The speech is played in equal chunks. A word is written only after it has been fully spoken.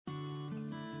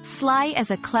Sly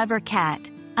as a clever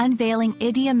cat, unveiling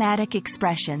idiomatic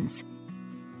expressions.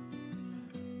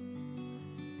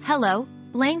 Hello,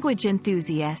 language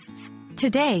enthusiasts.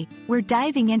 Today, we're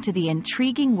diving into the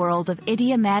intriguing world of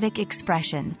idiomatic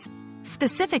expressions.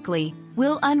 Specifically,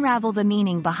 we'll unravel the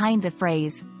meaning behind the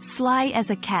phrase, sly as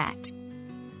a cat.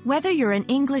 Whether you're an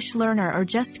English learner or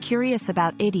just curious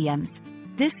about idioms,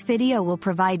 this video will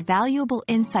provide valuable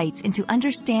insights into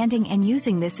understanding and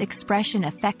using this expression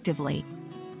effectively.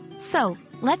 So,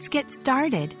 let's get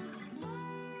started.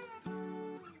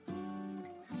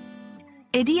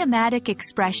 Idiomatic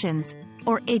expressions,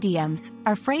 or idioms,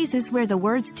 are phrases where the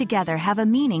words together have a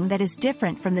meaning that is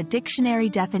different from the dictionary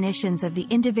definitions of the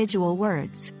individual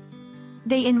words.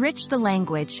 They enrich the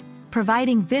language,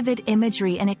 providing vivid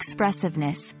imagery and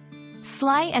expressiveness.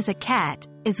 Sly as a cat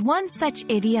is one such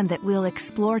idiom that we'll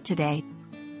explore today.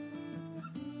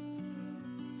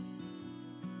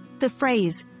 The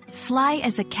phrase, sly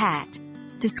as a cat,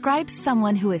 describes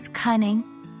someone who is cunning,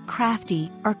 crafty,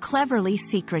 or cleverly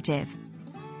secretive.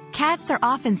 Cats are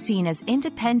often seen as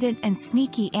independent and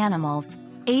sneaky animals,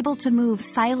 able to move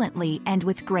silently and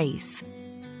with grace.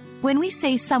 When we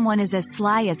say someone is as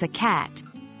sly as a cat,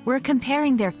 we're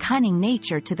comparing their cunning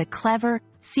nature to the clever,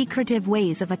 secretive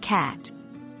ways of a cat.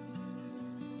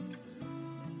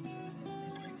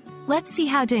 Let's see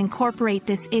how to incorporate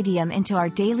this idiom into our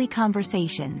daily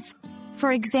conversations.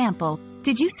 For example,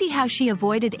 did you see how she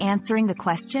avoided answering the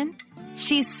question?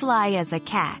 She's sly as a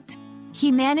cat.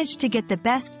 He managed to get the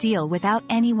best deal without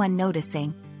anyone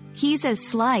noticing. He's as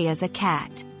sly as a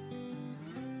cat.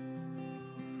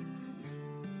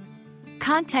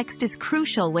 Context is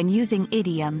crucial when using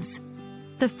idioms.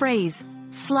 The phrase,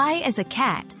 sly as a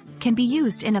cat, can be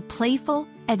used in a playful,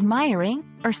 admiring,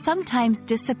 or sometimes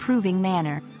disapproving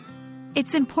manner.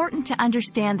 It's important to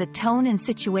understand the tone and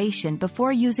situation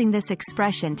before using this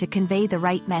expression to convey the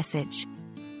right message.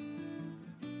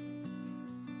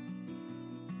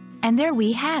 And there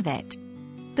we have it.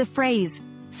 The phrase,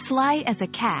 sly as a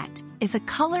cat, is a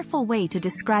colorful way to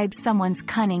describe someone's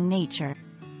cunning nature.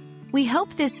 We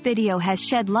hope this video has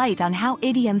shed light on how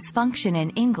idioms function in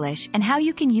English and how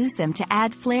you can use them to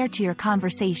add flair to your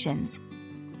conversations.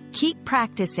 Keep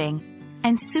practicing,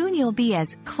 and soon you'll be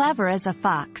as clever as a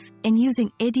fox in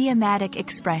using idiomatic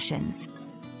expressions.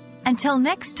 Until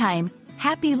next time,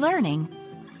 happy learning!